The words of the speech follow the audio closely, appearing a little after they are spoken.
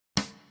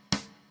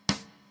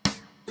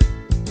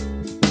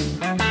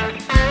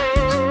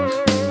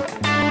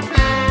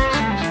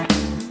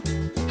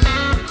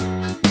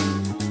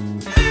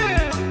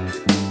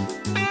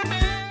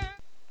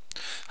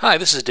Hi,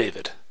 this is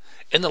David.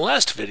 In the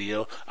last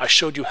video, I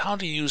showed you how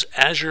to use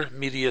Azure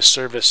Media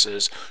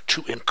Services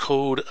to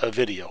encode a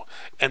video.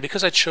 And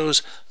because I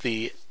chose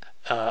the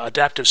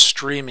adaptive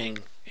streaming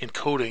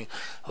encoding,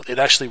 it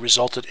actually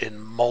resulted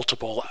in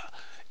multiple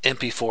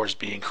MP4s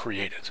being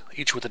created,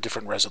 each with a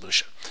different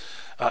resolution.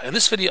 In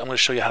this video, I'm going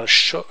to show you how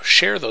to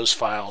share those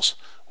files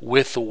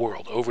with the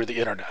world over the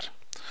internet.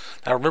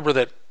 Now remember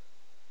that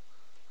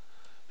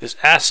this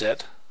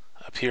asset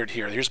appeared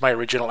here. Here's my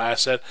original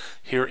asset.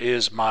 Here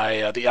is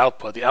my the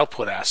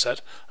output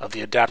asset of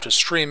the adaptive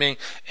streaming.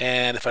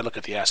 And if I look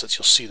at the assets,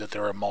 you'll see that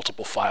there are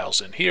multiple files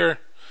in here,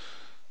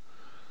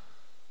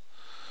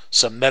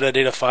 some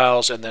metadata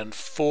files, and then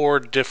 4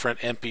 different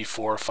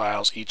MP4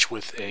 files, each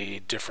with a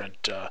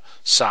different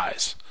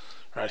size.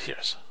 Right here.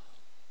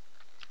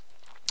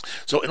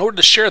 So in order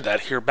to share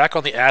that, here back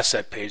on the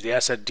asset page, the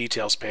asset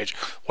details page,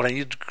 what I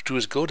need to do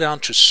is go down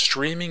to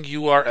streaming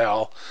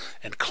URL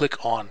and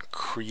click on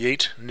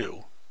create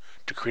new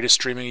to create a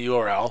streaming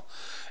URL,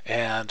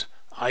 and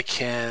I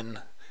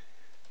can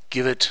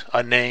give it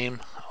a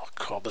name. I'll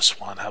call this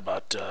one, how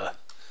about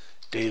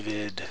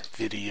David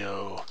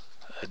Video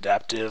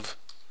Adaptive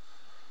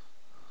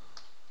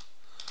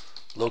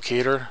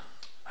Locator.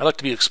 I like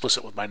to be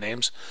explicit with my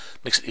names.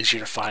 Makes it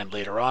easier to find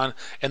later on.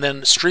 And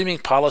then streaming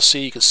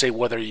policy, you can say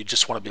whether you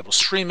just want to be able to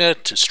stream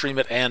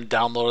it and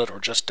download it, or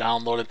just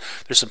download it.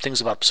 There's some things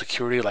about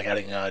security, like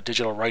adding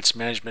digital rights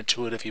management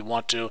to it if you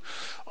want to.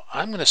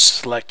 I'm going to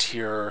select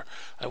here,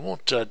 I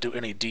won't do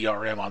any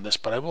DRM on this,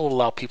 but I will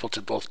allow people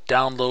to both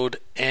download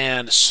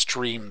and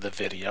stream the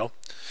video.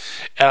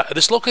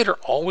 This locator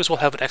always will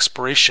have an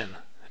expiration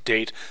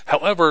date.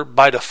 However,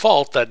 by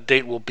default, that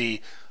date will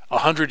be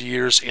 100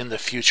 years in the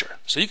future.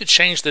 So you could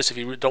change this if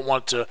you don't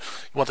want to.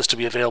 You want this to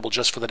be available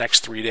just for the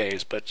next 3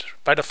 days, but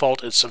by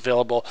default it's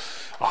available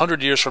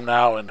 100 years from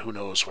now, and who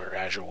knows where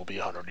Azure will be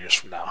 100 years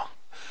from now.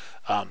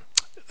 The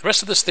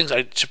rest of these things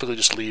I typically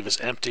just leave as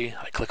empty.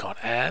 I click on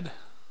Add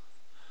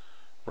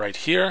right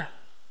here,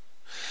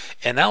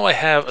 and now I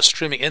have a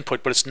streaming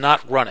endpoint, but it's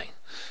not running.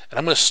 And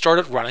I'm going to start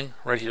it running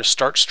right here.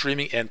 Start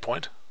streaming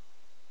endpoint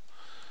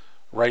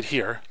right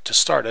here to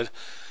start it.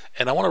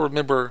 And I want to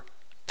remember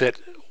that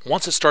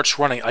once it starts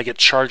running, I get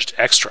charged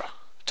extra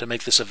to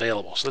make this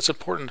available. So that's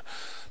important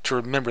to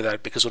remember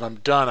that, because when I'm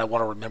done, I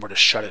want to remember to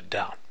shut it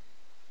down.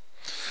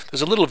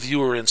 There's a little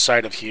viewer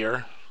inside of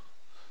here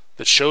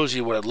that shows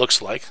you what it looks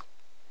like.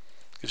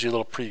 Gives you a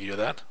little preview of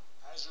that.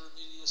 Azure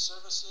Media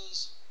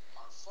Services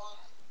are fun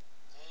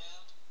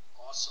and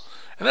awesome.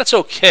 And that's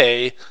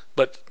okay,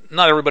 but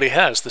not everybody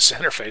has this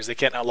interface. They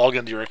can't log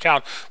into your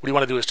account. What you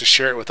want to do is to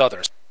share it with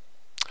others.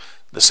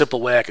 The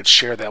simple way I could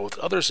share that with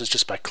others is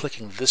just by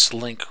clicking this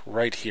link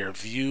right here,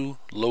 View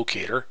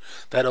Locator.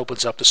 That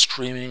opens up the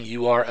streaming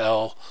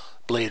URL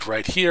blade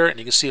right here, and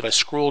you can see if I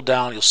scroll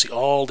down, you'll see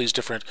all these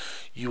different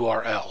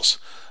URLs.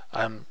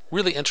 I'm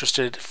really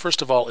interested,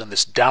 first of all, in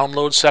this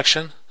download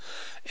section.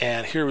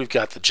 And here we've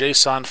got the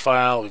JSON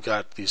file, we've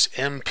got these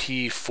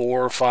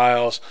MP4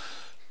 files,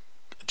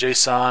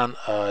 JSON,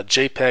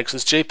 JPEG. So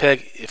this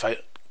JPEG, if I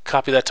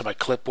copy that to my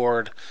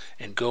clipboard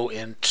and go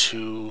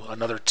into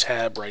another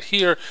tab right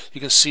here,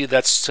 you can see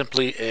that's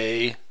simply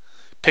a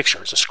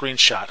picture. It's a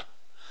screenshot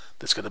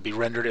that's going to be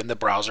rendered in the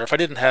browser. If I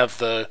didn't have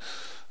the,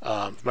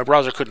 my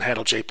browser couldn't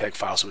handle JPEG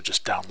files, it would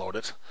just download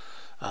it.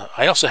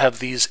 I also have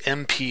these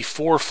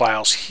MP4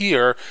 files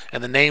here,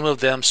 and the name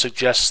of them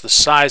suggests the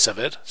size of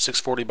it,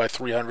 640 by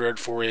 300,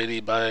 480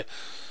 by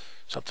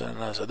something.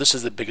 So this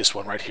is the biggest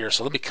one right here.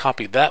 So let me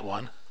copy that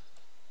one.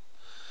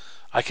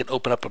 I can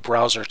open up a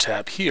browser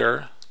tab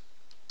here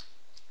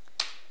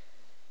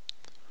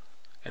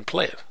and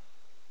play it.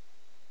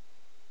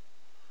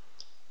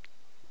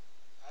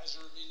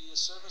 Azure Media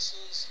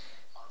Services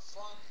are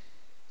fun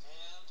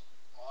and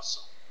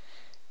awesome.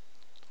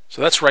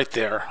 So that's right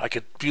there. I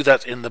could view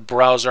that in the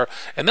browser,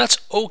 and that's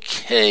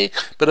okay,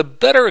 but a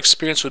better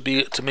experience would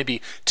be to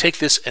maybe take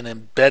this and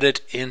embed it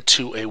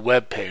into a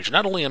web page.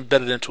 Not only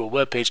embed it into a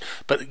web page,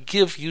 but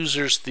give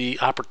users the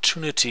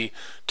opportunity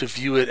to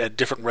view it at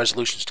different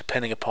resolutions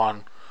depending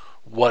upon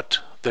what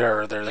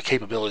the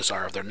capabilities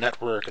are of their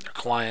network and their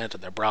client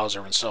and their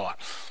browser and so on.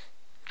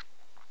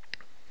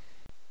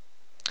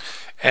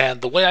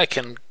 And the way I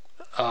can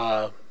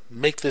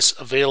make this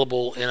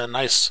available in a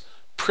nice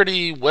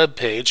pretty web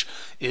page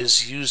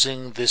is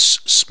using this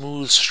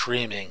smooth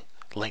streaming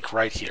link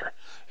right here.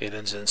 It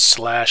ends in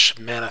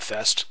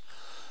 /manifest.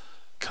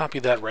 Copy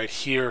that right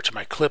here to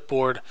my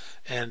clipboard,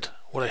 and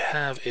what I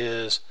have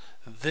is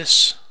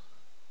this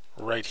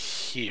right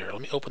here.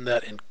 Let me open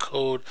that in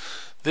code.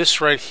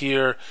 This right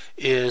here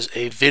is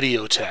a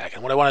video tag,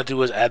 and what I want to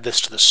do is add this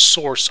to the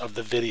source of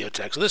the video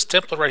tag. So this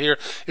template right here,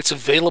 it's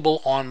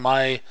available on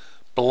my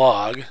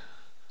blog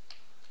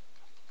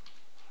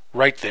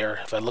right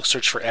there. If I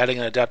search for adding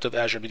an adaptive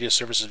Azure Media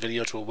Services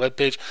video to a web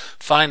page,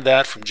 find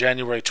that from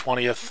January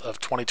 20th of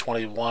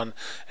 2021,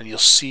 and you'll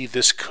see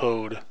this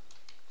code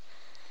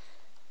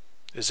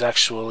is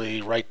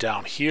actually right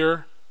down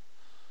here.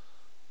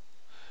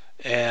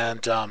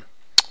 And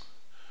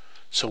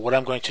so what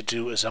I'm going to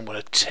do is I'm going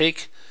to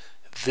take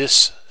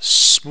this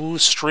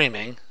smooth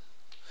streaming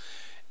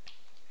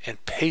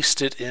and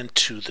paste it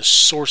into the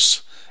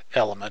source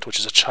element, which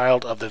is a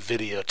child of the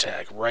video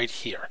tag right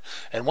here.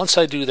 And once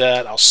I do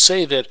that, I'll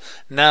save it.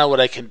 Now what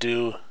I can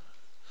do,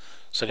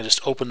 so I can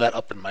just open that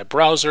up in my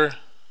browser.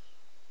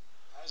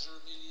 Azure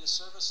Media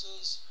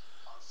Services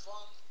are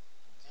fun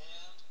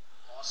and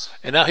awesome.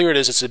 And now here it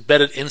is. It's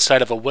embedded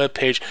inside of a web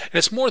page, and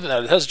it's more than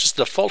that. It has just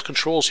default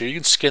controls here. You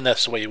can skin that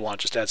the way you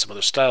want, just add some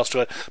other styles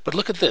to it. But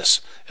look at this.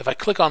 If I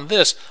click on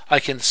this, I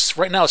can,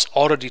 right now it's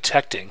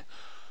auto-detecting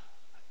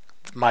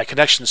my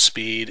connection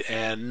speed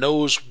and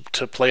knows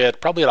to play it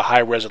probably at a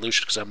high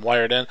resolution because I'm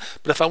wired in.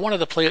 But if I wanted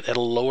to play it at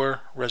a lower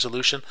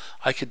resolution,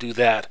 I could do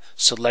that,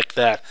 select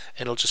that,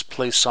 and it'll just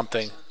play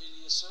something,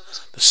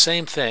 the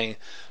same thing,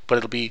 but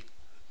it'll be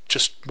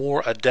just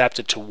more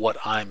adapted to what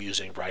I'm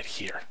using right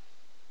here.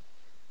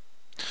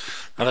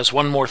 Now there's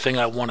one more thing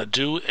I want to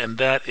do, and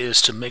that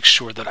is to make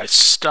sure that I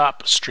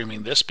stop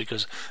streaming this,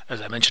 because as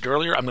I mentioned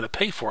earlier, I'm going to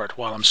pay for it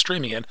while I'm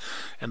streaming it.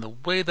 And the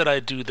way that I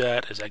do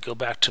that is I go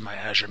back to my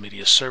Azure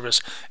Media Service,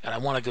 and I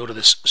want to go to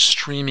this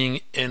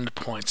Streaming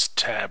Endpoints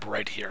tab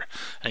right here.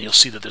 And you'll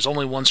see that there's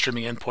only one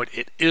streaming endpoint.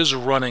 It is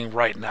running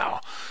right now.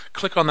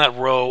 Click on that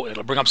row,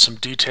 it'll bring up some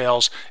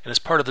details, and as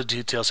part of the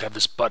details I have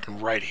this button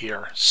right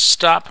here.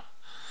 Stop.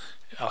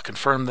 I'll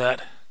confirm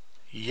that.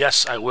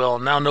 Yes, I will.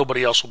 Now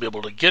nobody else will be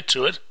able to get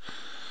to it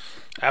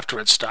after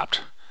it's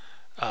stopped.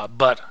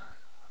 But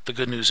the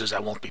good news is I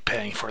won't be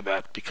paying for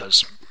that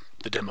because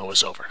the demo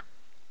is over.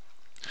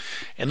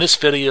 In this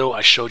video,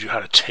 I showed you how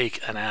to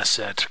take an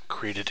asset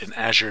created in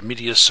Azure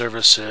Media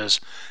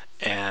Services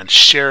and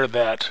share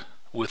that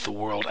with the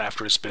world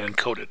after it's been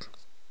encoded.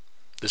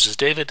 This is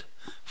David.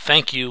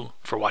 Thank you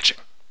for watching.